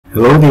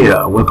Hello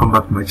there, welcome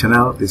back to my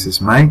channel. This is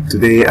Mike.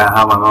 Today I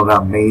have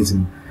another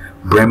amazing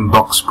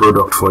BrainBox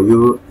product for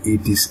you.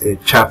 It is a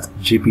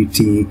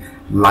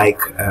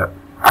ChatGPT-like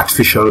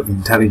artificial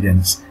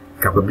intelligence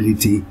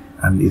capability,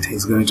 and it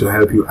is going to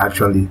help you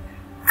actually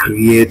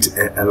create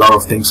a lot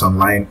of things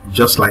online,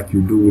 just like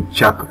you do with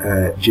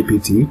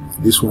ChatGPT.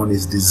 This one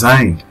is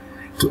designed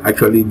to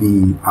actually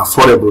be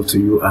affordable to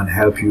you and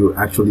help you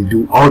actually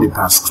do all the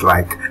tasks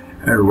like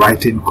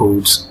writing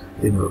codes,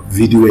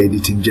 video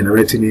editing,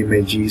 generating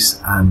images,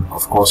 and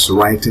of course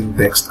writing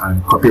text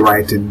and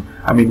copywriting.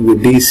 I mean,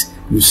 with this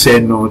you say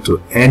no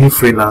to any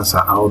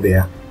freelancer out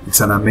there.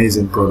 It's an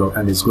amazing product,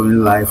 and it's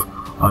going live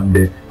on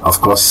the, of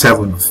course,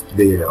 7th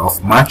day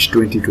of March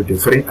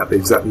 2023 at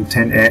exactly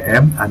 10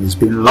 a.m. and it's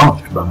been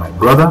launched by my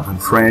brother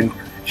and friend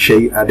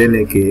Shay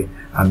Adeleke.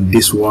 And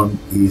this one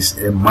is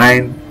a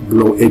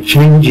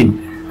changing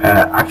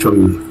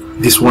actually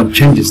this one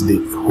changes the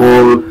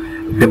whole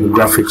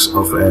demographics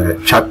of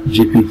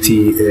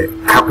ChatGPT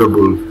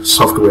capable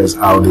softwares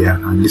out there,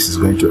 and this is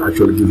going to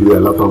actually give you a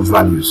lot of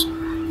values.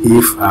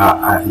 If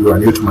you are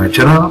new to my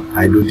channel,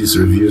 I do these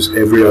reviews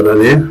every other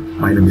day.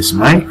 My name is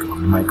Mike of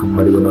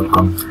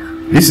MikeMbadiwe.com.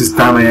 This is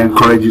time I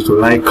encourage you to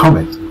like,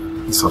 comment,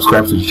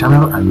 subscribe to the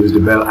channel, and use the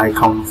bell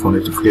icon for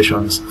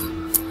notifications.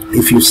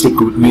 If you stick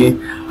with me,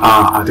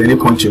 at any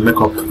point you make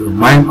up your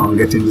mind on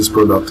getting this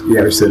product,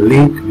 there is a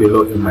link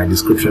below in my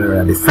description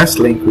area. The first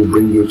link will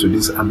bring you to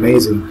this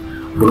amazing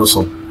bonus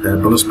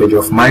page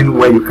of mine,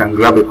 where you can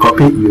grab a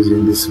copy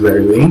using this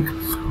very link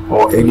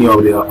or any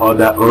of the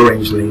other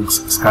orange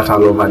links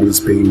scattered over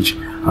this page.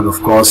 And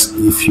of course,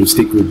 if you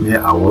stick with me,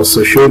 I will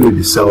also show you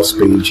the sales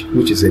page,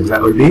 which is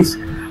exactly this,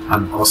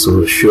 and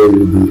also show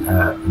you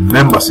the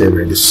members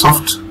area, the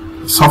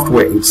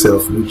software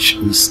itself, which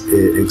is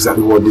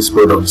exactly what this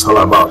product is all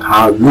about,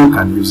 how you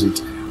can use it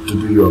to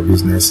do your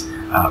business,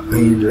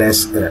 paying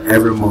less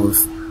every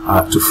month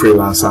to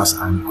freelancers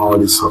and all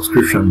the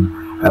subscription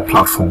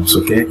platforms.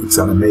 Okay, it's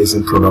an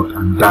amazing product,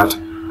 and that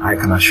I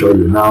can assure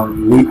you. Now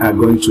we are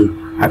going to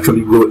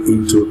actually go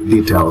into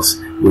details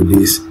with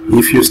this.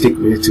 If you stick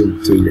with me to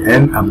the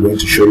end, I'm going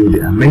to show you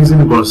the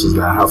amazing bonuses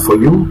that I have for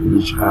you,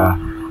 which are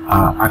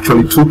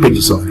actually 2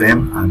 pages of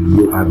them, and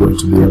you are going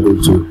to be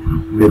able to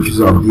make use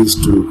of these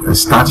to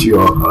start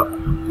your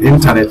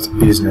internet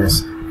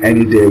business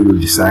any day you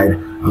decide.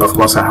 And of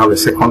course, I have a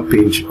second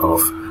page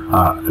of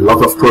a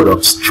lot of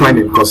products,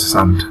 training courses,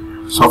 and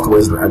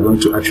softwares that are going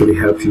to actually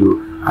help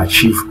you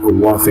achieve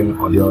one thing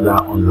or the other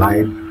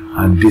online,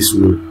 and this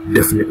will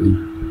definitely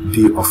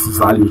be of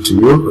value to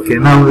you. Okay,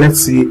 now let's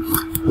see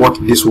what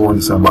this one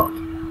is about.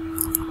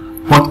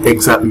 What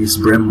exactly is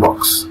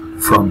BrainBox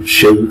from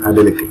Shay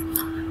Adeleke?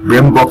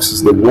 BrainBox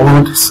is the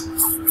world's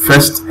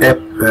first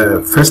app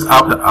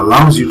that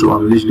allows you to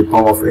unleash the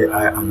power of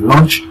AI and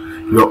launch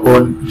your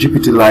own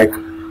GPT-like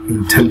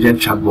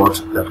intelligent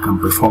chatbot that can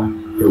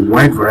perform a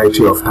wide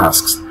variety of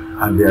tasks.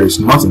 And there is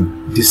nothing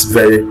this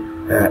very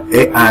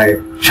AI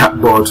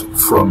chatbot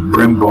from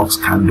BrainBox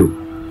can do,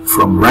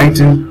 from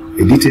writing,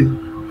 editing,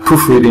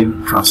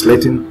 proofreading,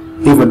 translating,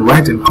 even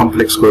writing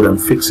complex code and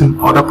fixing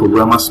other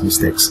programmers'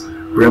 mistakes.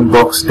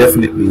 BrainBox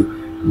definitely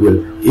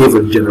will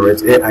even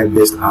generate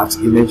AI-based art,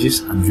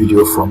 images, and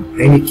video from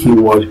any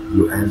keyword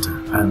you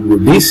enter. And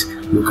with this,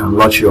 you can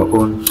launch your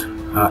own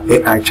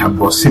AI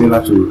chatbot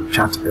similar to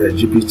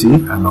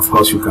ChatGPT, and of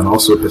course you can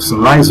also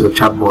personalize your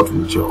chatbot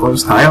with your own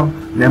style,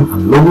 name,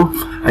 and logo,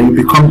 and you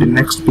become the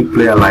next big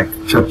player like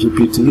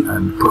ChatGPT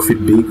and profit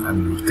big,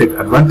 and you take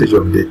advantage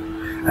of the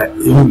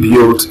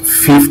inbuilt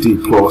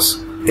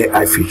 50+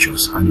 AI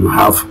features. And you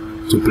have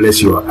to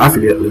place your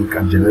affiliate link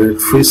and generate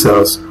free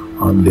sales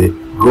on the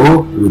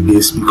go with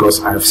this, because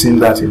I've seen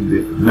that in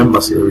the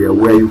members area,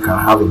 where you can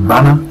have a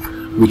banner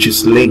which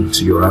is linked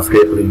to your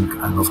affiliate link,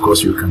 and of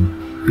course you can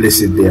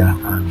place it there,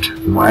 and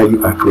while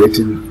you are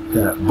creating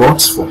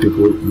bots for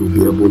people, you'll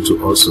be able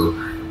to also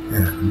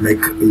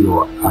make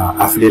your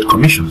affiliate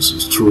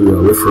commissions through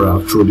your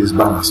referral through these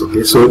banners.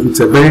 Okay, so it's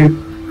a very,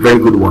 very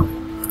good one.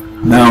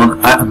 Now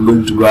I am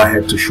going to go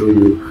ahead to show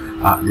you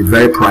the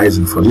very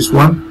pricing for this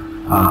one,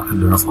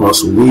 and then of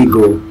course we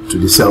go to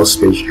the sales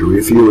page to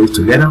review it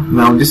together.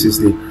 Now this is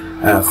the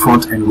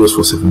front end, goes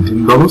for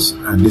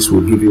 $17, and this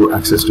will give you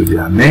access to the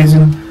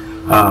amazing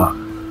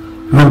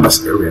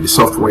members area, the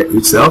software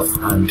itself,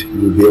 and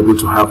you'll be able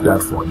to have that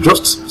for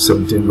just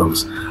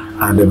 $17.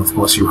 And then of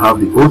course you have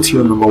the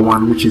OTO number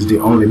 1, which is the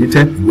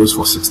unlimited. It goes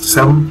for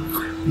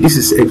 $67. This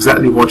is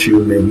exactly what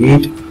you may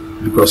need,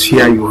 because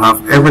here you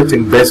have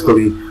everything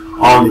basically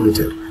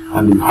unlimited.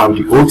 And you have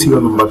the OTO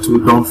number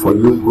 2 done for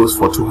you, goes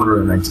for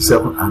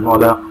 $297.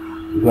 Another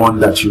one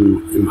that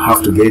you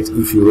have to get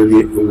if you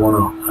really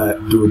want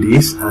to do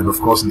this. And of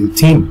course the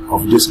team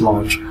of this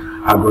launch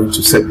are going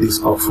to set this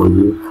up for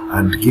you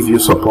and give you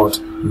support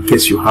in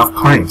case you have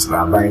clients that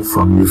are buying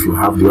from you. If you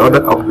have the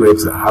other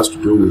upgrades that has to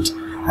do with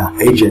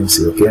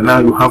agency. Okay, now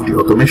you have the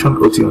automation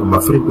OTO number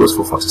 3, goes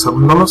for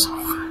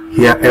 $47.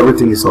 Here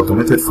everything is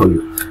automated for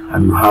you.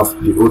 And you have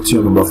the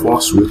OTO number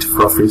 4, Sweet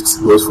Profits,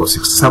 goes for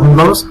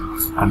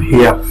 $67. And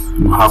here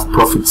you have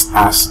Profits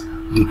as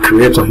the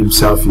creator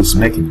himself is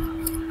making.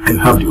 And you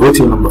have the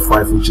OTO number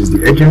 5, which is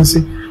the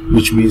agency,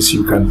 which means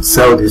you can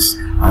sell this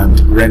and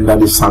render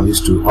this service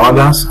to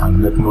others and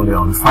make money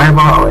on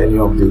Fiverr or any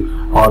of the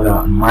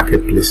other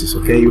marketplaces.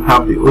 Okay, you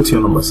have the OTO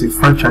number 6,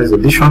 franchise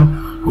edition,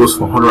 goes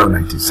for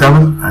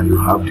 $197, and you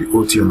have the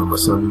OTO number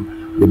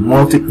 7, the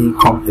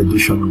multi-income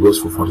edition, goes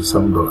for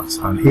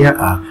 $47. And here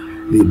are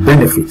the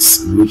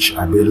benefits, which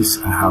I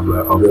have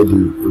already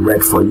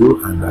read for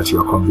you, and at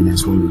your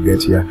convenience when you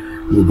get here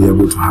you'll be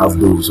able to have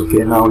those.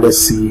 Okay, now let's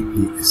see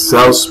the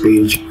sales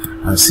page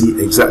and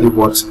see exactly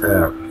what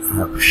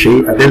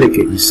Shay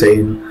Adeleke is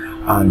saying,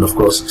 and of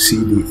course see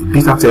the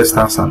beta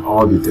testers and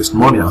all the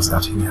testimonials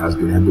that he has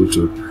been able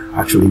to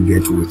actually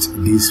get with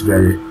this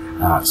very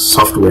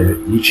software,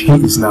 which he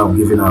is now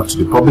giving out to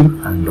the public.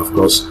 And of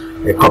course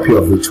a copy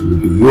of it will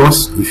be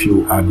yours if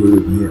you agree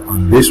with me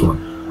on this one.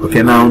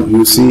 Okay, now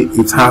you see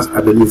it has, I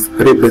believe,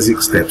 3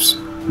 basic steps.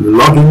 You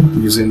log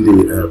in using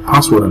the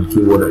password and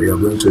keyword that you are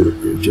going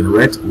to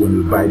generate when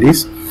you buy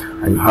this,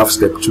 and you have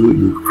step 2.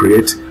 You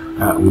create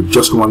with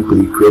just one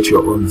click, create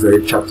your own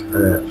very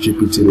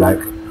ChatGPT-like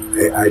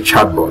AI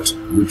chatbot,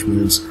 which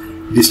means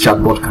this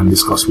chatbot can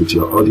discuss with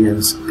your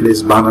audience,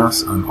 place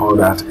banners and all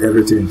that,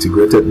 everything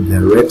integrated,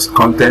 generate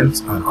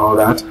content and all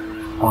that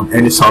on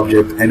any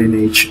subject, any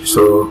niche.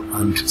 So,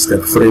 and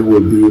step 3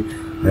 will be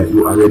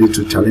you are ready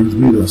to challenge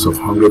millions of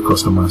hungry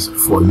customers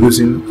for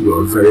using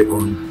your very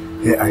own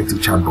AI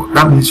chatbot.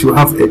 That means you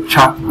have a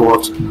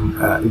chatbot,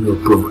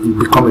 you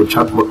become a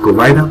chatbot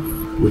provider,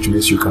 which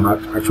means you can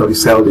actually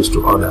sell this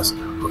to others.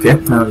 Okay,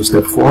 now in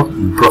step 4,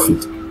 you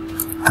profit,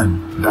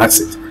 and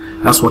that's it.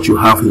 That's what you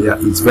have here.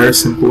 It's very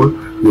simple.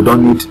 You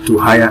don't need to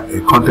hire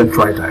a content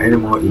writer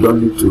anymore. You don't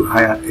need to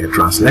hire a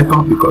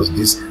translator, because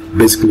this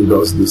basically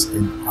does this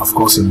of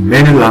course in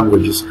many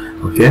languages.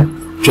 Okay,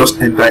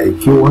 just enter a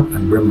keyword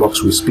and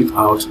BrainBox will spit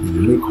out the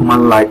unique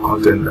human-like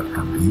content that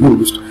can be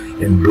used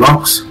in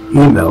blogs,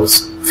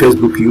 emails,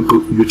 Facebook,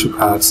 YouTube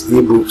ads,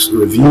 ebooks,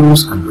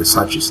 reviews, and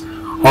researches,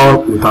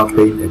 all without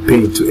paying a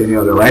penny to any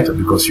other writer,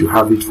 because you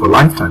have it for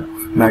lifetime.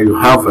 Now you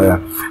have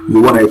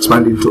you want to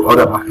expand into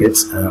other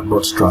markets,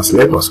 but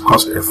translators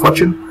cost a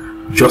fortune.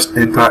 Just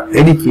enter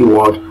any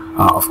keyword,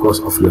 of course,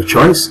 of your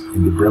choice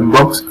in the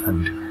BrainBox,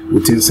 and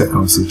within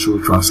seconds it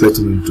will translate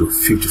into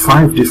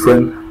 55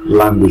 different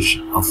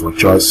language of your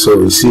choice. So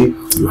you see,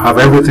 you have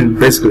everything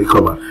basically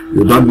covered.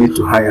 You don't need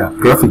to hire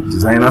graphic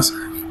designers,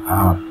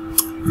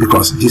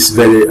 because this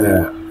very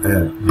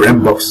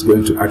BrainBox is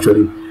going to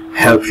actually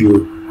help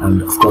you.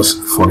 And of course,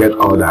 forget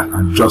all that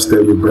and just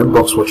tell you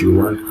BrainBox what you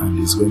want, and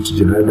it's going to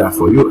generate that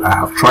for you. I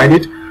have tried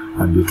it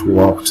and it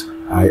worked.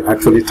 I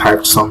actually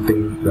typed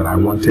something that I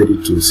wanted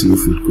it to see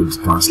if it could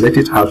translate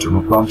it, how to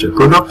launch a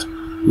product,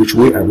 which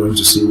we are going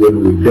to see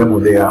when we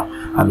demo there.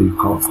 And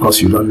of course,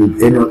 you don't need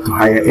to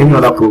hire any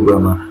other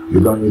programmer.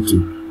 You don't need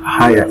to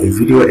hire a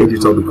video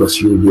editor,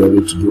 because you will be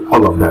able to do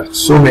all of that.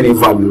 So many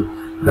value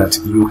that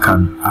you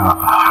can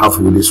have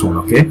with this one.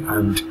 Okay,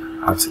 and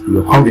at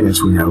your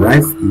convenience when you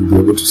arrive, you'll be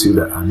able to see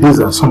that. And these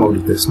are some of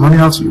the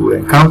testimonials you will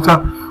encounter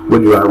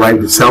when you arrive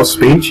at the sales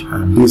page,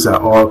 and these are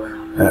all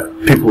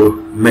people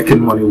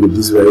making money with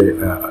this very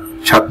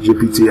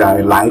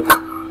ChatGPT-Like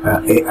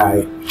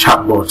AI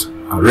chatbot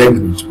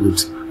arrangement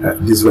with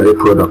this very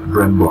product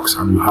BrainBox.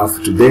 And you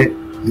have today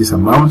this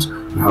amount,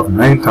 you have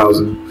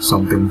 9,000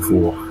 something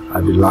for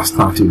the last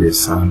 30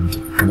 days, and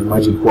you can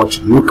imagine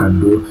what you can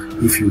do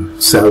if you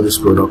sell this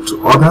product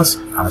to others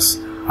as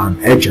an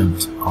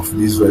agent of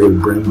this very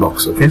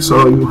BrainBox. Okay,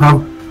 so you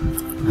have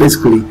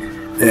basically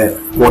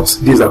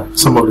these are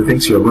some of the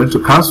things you are going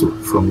to cancel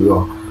from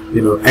your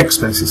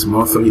expenses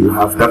monthly. You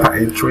have data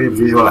entry,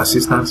 visual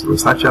assistants,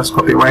 researchers,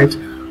 copyright,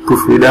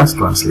 proofreaders,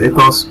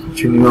 translators,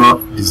 junior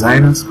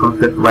designers,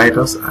 content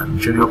writers, and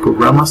junior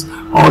programmers.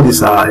 All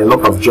these are a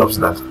lot of jobs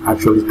that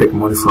actually take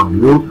money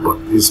from you, but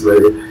this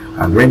very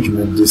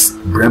arrangement, this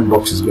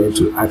BrainBox is going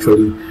to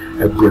actually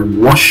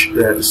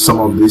brainwash some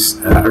of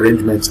these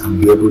arrangements and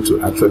be able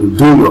to actually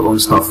do your own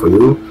stuff for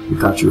you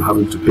without you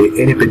having to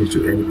pay any penny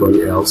to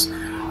anybody else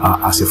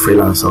as a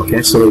freelancer.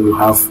 Okay, so you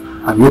have,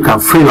 and you can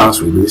freelance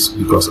with this,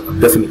 because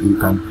definitely you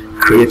can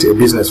create a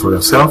business for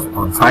yourself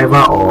on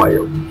Fiverr or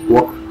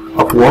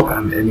Upwork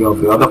and any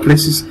of the other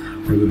places,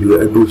 and you'll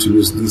be able to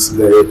use this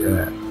very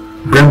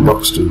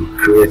BrainBox to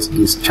create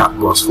these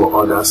chatbots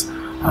for others,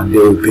 and they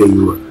will pay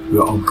you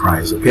your own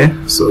price. Okay,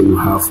 so you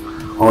have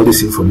all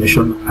this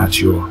information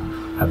at your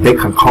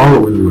beck and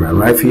call. When you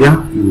arrive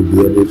here, you will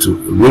be able to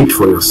read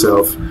for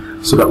yourself,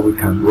 so that we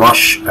can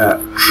rush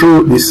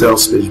through this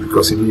sales page,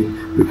 because we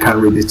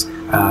can read it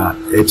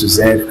A to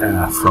Z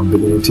from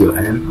beginning till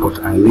end, but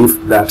I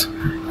leave that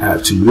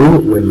to you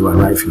when you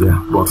arrive here.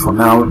 But for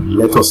now,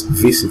 let us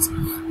visit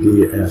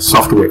the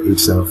software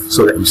itself,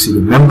 so that you see the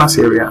members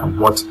area and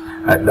what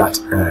that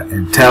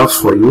entails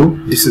for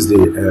you. This is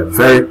the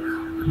very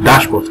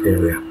dashboard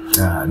area,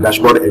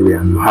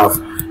 and you have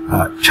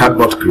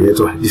chatbot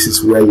creator. This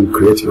is where you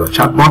create your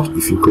chatbot.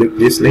 If you click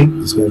this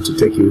link, it's going to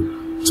take you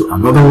to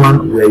another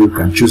one where you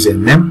can choose a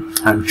name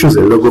and choose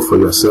a logo for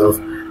yourself.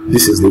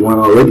 This is the one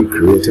already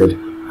created,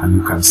 and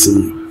you can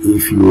see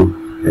if you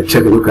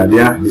check a look at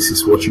there, this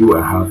is what you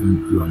are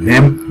having: your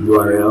name,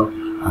 URL,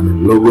 and a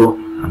logo,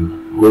 and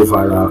go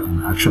viral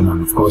and action.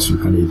 And of course, you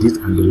can edit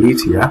and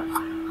delete here.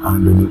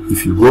 And then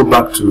if you go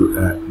back to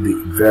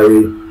the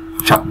very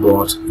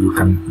chatbot, you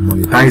can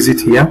monetize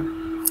it here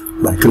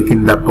by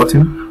clicking that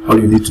button. All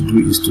you need to do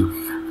is to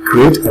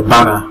create a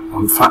banner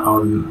on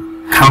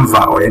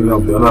Canva or any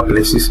of the other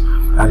places,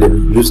 and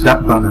then use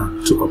that banner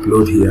to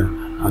upload here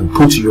and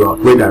put your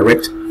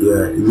redirect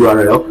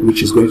URL,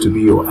 which is going to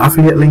be your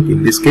affiliate link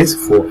in this case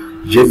for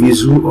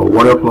JVZoo or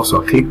Warrior Plus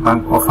or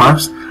ClickBank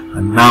offers.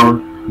 And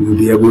now you'll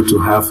be able to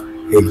have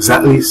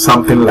exactly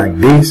something like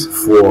this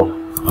for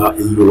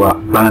your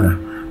banner.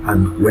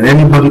 And when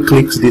anybody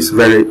clicks this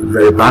very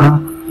banner,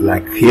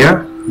 like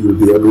here, you'll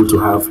be able to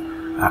have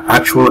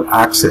actual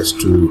access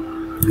to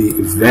the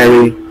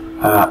very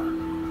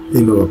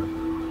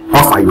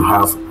offer you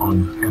have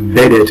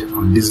embedded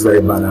on this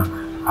very banner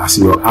as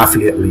your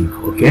affiliate link,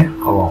 okay,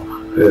 or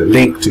a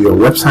link to your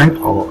website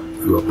or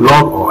your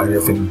blog or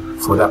anything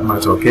for that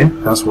matter. Okay,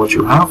 that's what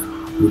you have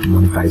with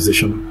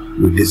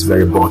monetization with this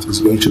very bot. It's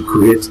going to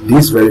create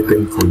this very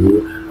thing for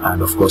you,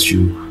 and of course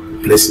you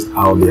place it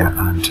out there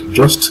and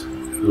just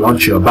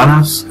launch your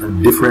banners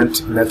and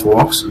different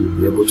networks. You'll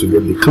be able to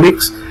get the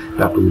clicks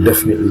that will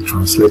definitely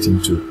translate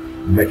into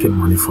making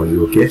money for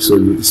you. Okay, so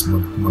it's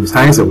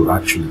monetizable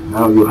actually.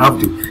 Now you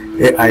have the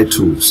AI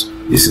tools.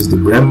 This is the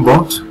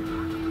BrainBot,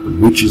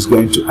 which is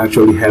going to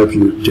actually help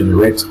you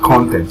generate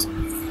content.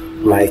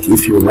 Like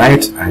if you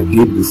write, I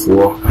did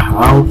before,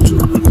 how to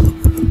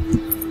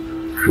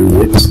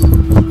create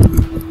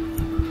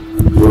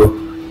your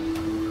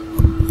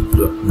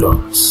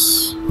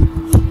dots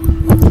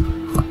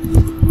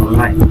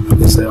online.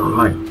 Let's say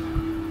online,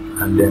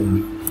 and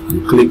then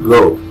you click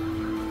go.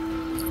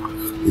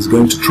 It's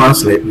going to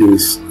translate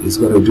this. It's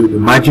going to do the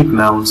magic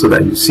now, so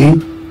that you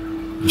see,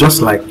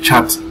 just like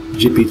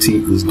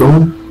ChatGPT is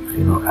done.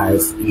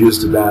 I've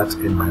used that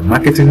in my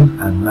marketing,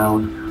 and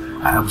now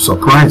I am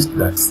surprised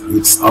that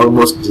it's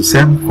almost the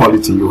same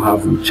quality you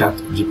have with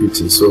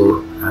ChatGPT.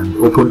 So, and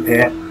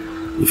OpenAI,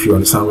 if you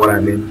understand what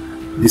I mean,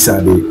 these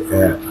are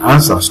the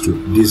answers to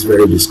this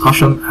very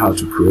discussion: how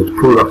to create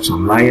products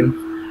online.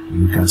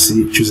 You can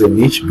see, choose a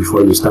niche.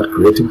 Before you start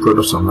creating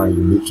products online,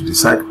 you need to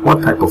decide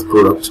what type of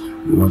product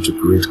you want to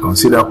create.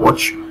 Consider what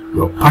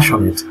you're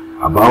passionate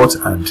about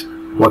and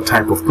what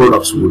type of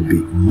products would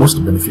be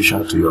most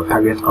beneficial to your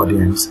target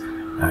audience.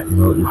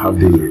 You have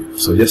the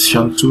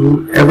suggestion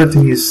tool.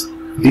 Everything is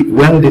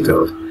well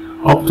detailed,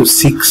 up to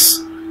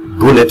 7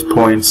 bullet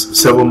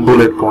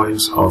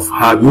points of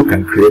how you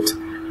can create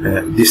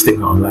this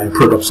thing online,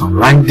 products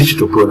online,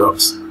 digital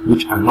products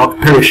which are not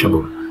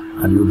perishable.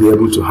 And you'll be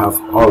able to have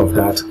all of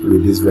that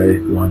with this very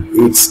one.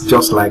 It's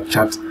just like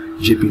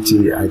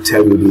ChatGPT. I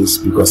tell you this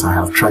because I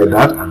have tried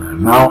that,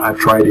 and now I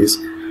try this.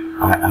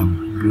 I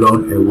am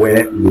blown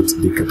away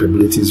with the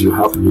capabilities you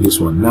have with this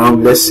one. Now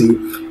let's see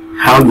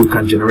how you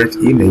can generate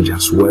image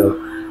as well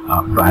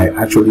by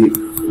actually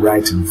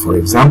writing. For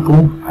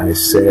example, I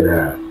said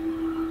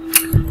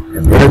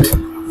embed,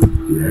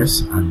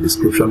 yes, and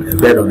description: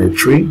 embed on a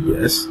tree,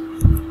 yes,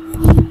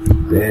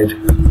 embed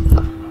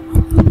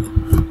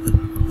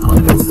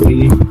on a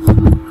tree.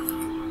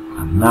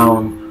 And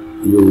now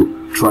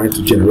you try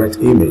to generate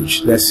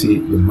image. Let's see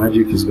the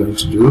magic is going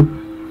to do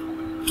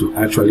to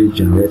actually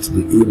generate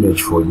the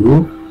image for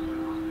you.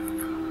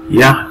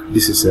 Yeah,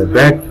 this is a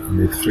bed on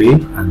a tree,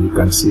 and you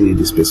can see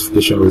the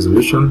specification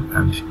resolution,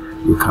 and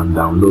you can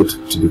download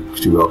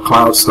to your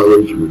cloud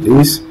storage with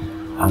this,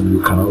 and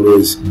you can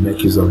always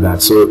make use of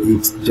that. So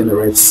it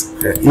generates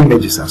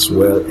images as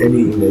well,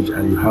 any image,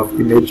 and you have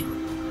image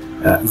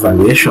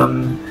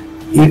variation,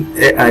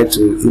 AI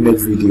to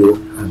image video,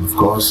 and of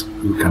course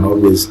you can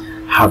always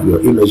have your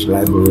image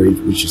library,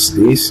 which is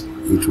this.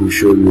 It will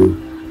show you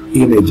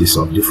images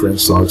of different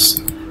sorts,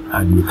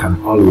 and you can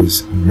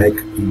always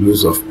make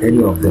use of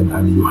any of them.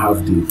 And you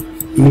have the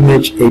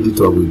image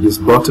editor with this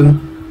button.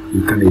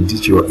 You can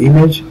edit your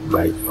image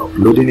by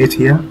uploading it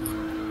here,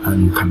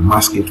 and you can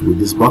mask it with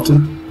this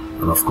button.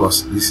 And of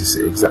course this is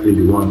exactly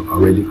the one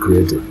already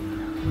created,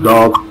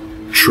 dog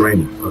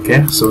training.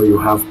 Okay, so you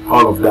have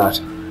all of that.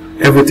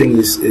 Everything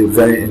is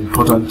very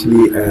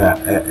importantly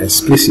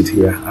explicit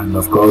here, and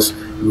of course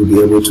you'll be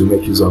able to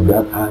make use of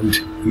that. And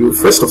you,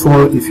 first of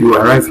all, if you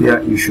arrive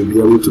here, you should be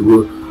able to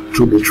go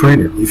through the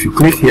training. If you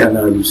click here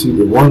now, you see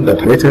the one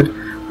that rated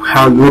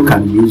how you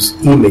can use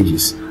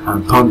images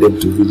and turn them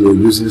to video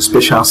using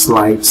special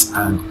slides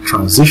and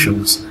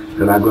transitions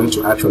that are going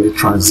to actually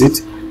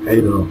transit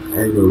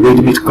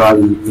ready-made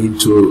query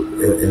into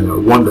a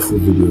wonderful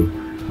video.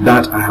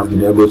 That I have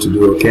been able to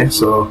do. Okay,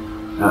 so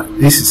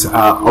this is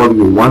all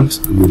you want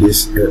with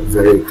this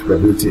very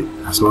capability.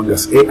 As long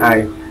as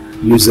AI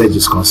usage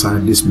is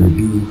concerned, this may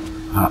be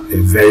a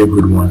very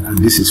good one. And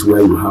this is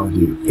where you have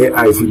the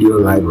AI video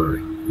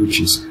library, which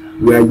is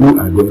where you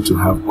are going to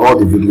have all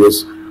the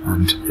videos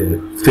and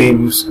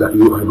themes that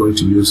you are going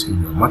to use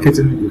in your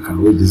marketing. You can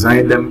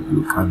redesign them.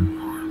 You can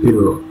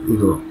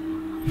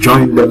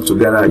join them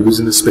together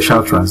using the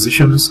special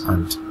transitions,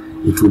 and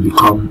it will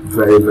become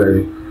very,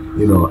 very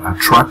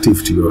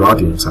attractive to your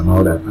audience and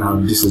all that. Now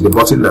this is the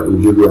button that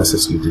will give you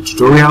access to the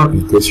tutorial.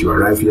 In case you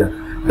arrive here,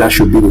 that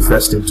should be the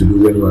first thing to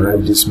do when you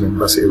arrive this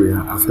members area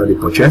after the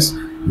purchase.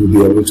 You'll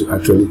be able to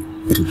actually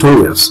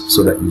tutorials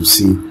so that you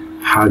see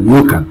how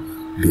you can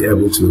be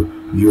able to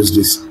use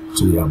this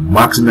to your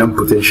maximum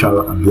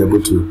potential and be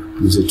able to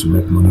use it to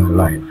make money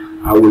online.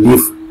 I will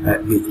leave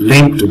the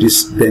link to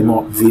this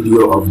demo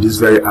video of this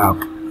very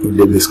app in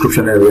the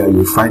description area.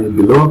 You'll find it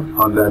below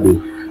under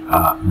the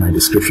my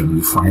description.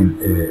 You'll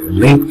find a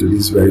link to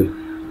this very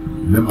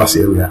members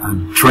area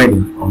and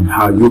training on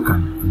how you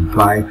can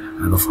apply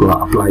and of course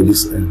apply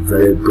this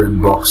very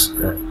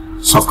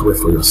BrainBox software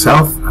for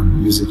yourself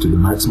and use it to the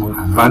maximum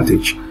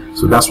advantage.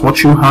 So that's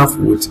what you have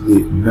with the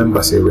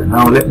members area.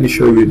 Now let me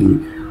show you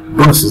the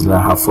bonuses that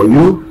I have for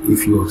you.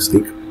 If you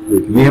stick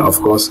with me, of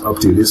course, up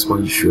to this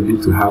point, you should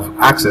need to have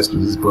access to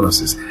these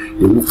bonuses.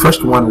 The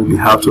first one will be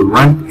how to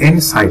rank any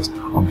site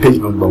on page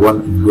number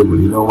 1 in Google.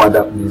 You know what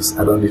that means.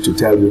 I don't need to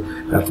tell you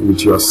that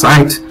with your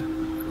site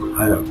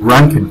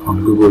ranking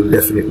on Google,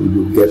 definitely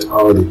you'll get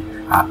all the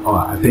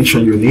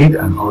attention you need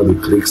and all the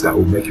clicks that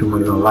will make you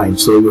money online.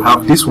 So you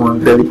have this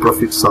one, Daily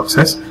Profit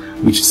Success,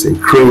 which is a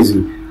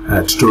crazy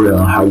tutorial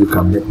on how you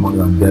can make money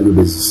on a daily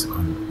basis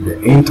on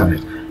the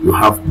internet. You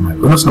have my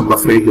bonus number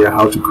 3 here,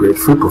 how to create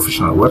free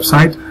professional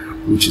website,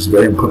 which is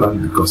very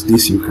important because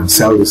this you can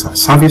sell this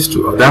as service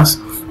to others.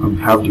 And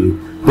we have the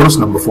bonus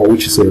number 4,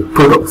 which is a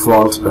product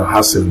vault that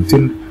has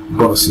 17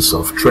 bonuses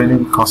of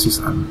training courses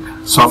and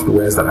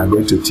softwares that are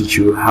going to teach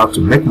you how to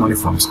make money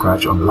from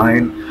scratch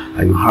online.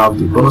 And you have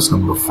the bonus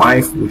number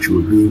 5, which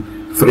will be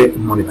 3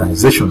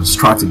 monetization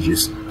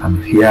strategies,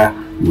 and here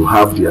you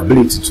have the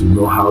ability to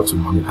know how to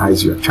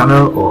monetize your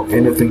channel or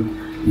anything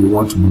you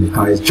want to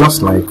monetize,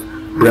 just like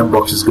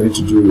BrainBox is going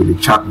to do with the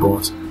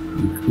chatbot,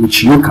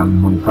 which you can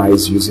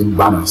monetize using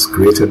banners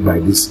created by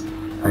this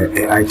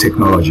AI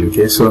technology.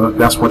 Okay, so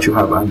that's what you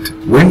have. And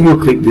when you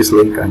click this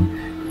link and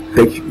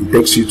it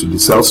takes you to the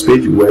sales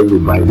page where you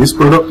buy this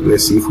product.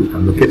 Let's see if we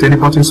can locate any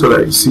button so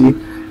that you see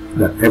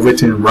that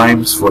everything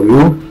rhymes for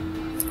you.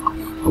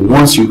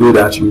 Once you do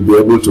that, you'll be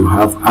able to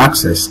have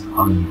access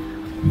on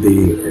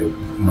the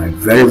my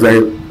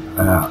very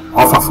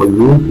offer for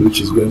you,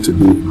 which is going to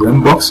be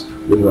BrainBox.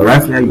 When you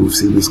arrive here, you will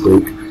see this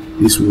click.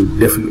 This will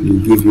definitely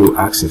give you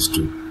access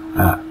to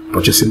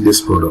purchasing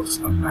these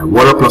products. On my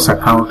Water Plus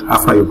account,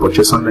 after you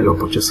purchase, under your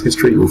purchase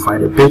history, you will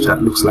find a page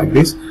that looks like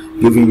this,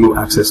 giving you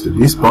access to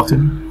this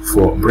button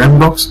for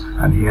BrainBox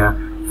and here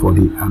for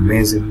the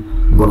amazing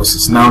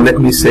bonuses. Now let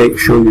me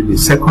show you the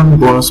second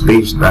bonus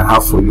page that I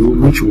have for you,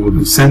 which will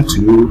be sent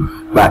to you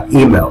by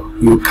email.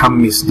 You can't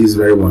miss this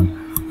very one.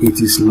 It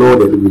is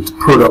loaded with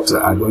products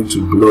that are going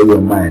to blow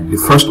your mind. The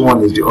first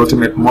one is the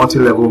ultimate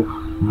multi-level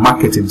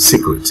marketing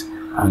secret,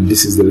 and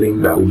this is the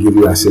link that will give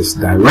you access,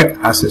 direct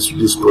access to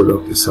this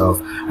product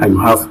itself. And you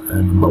have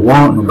number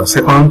 1, number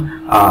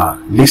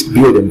 2, list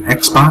building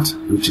expert,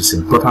 which is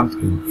important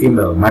in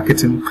email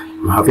marketing.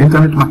 You have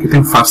internet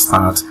marketing fast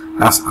start,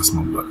 that's as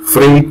number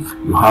 3.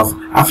 You have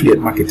affiliate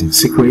marketing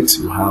secrets.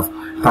 You have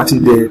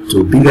 30-day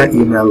to bigger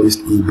email list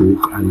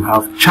ebook, and you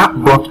have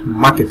chatbot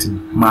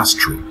marketing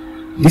mastery.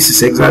 This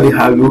is exactly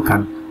how you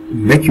can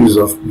make use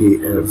of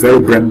the very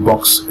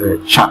BrainBox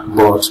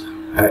chatbot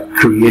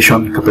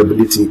creation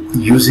capability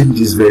using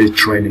this very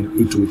training.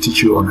 It will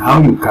teach you on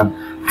how you can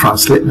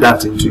translate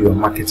that into your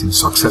marketing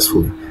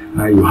successfully.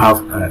 Now you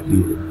have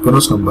the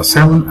bonus number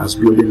 7 as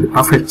building the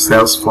perfect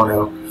sales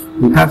funnel.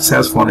 With that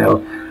sales funnel,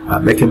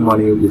 making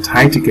money with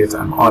high tickets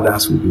and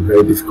others will be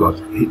very difficult.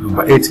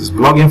 Number 8 is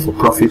blogging for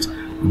profit.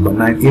 Number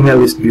 9, email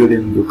list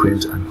building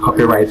blueprint and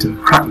copywriting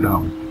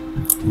crackdown.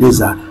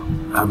 These are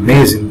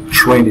amazing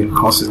training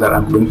courses that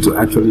I'm going to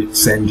actually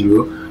send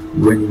you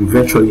when you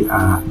eventually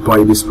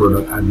buy this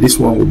product, and this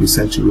one will be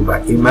sent to you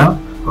by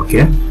email.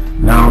 Okay,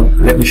 now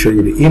let me show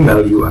you the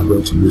email you are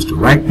going to use to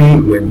write me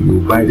when you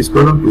buy this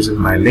product. Using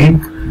my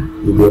link,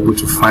 you'll be able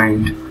to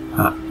find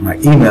my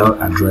email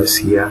address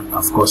here,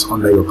 of course,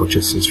 under your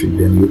purchase history.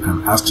 Then you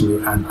can ask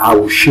me and I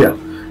will share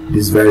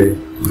this very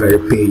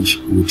page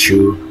with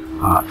you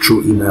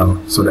through email,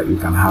 so that you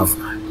can have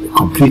a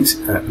complete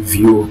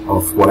view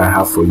of what I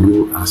have for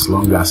you, as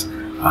long as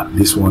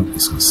this one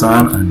is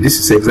concerned. And this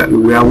is exactly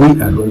where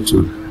we are going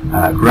to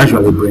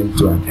gradually bring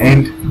to an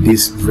end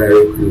this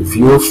very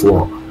review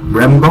for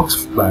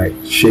BrainBox by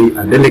Shay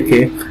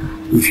Adeleke.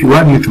 If you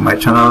are new to my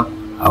channel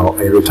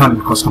or a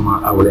returning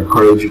customer, I will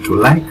encourage you to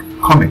like,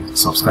 comment,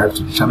 subscribe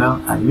to the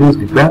channel, and use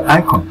the bell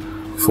icon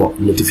for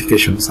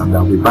notifications, and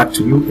I'll be back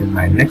to you in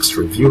my next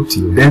review.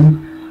 Till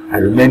then, I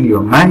remain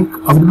your mic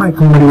of the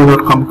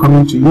Mbadiwe.com,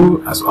 coming to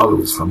you as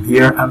always from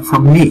here and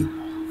from me.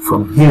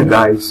 From here,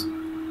 guys,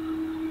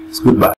 it's goodbye.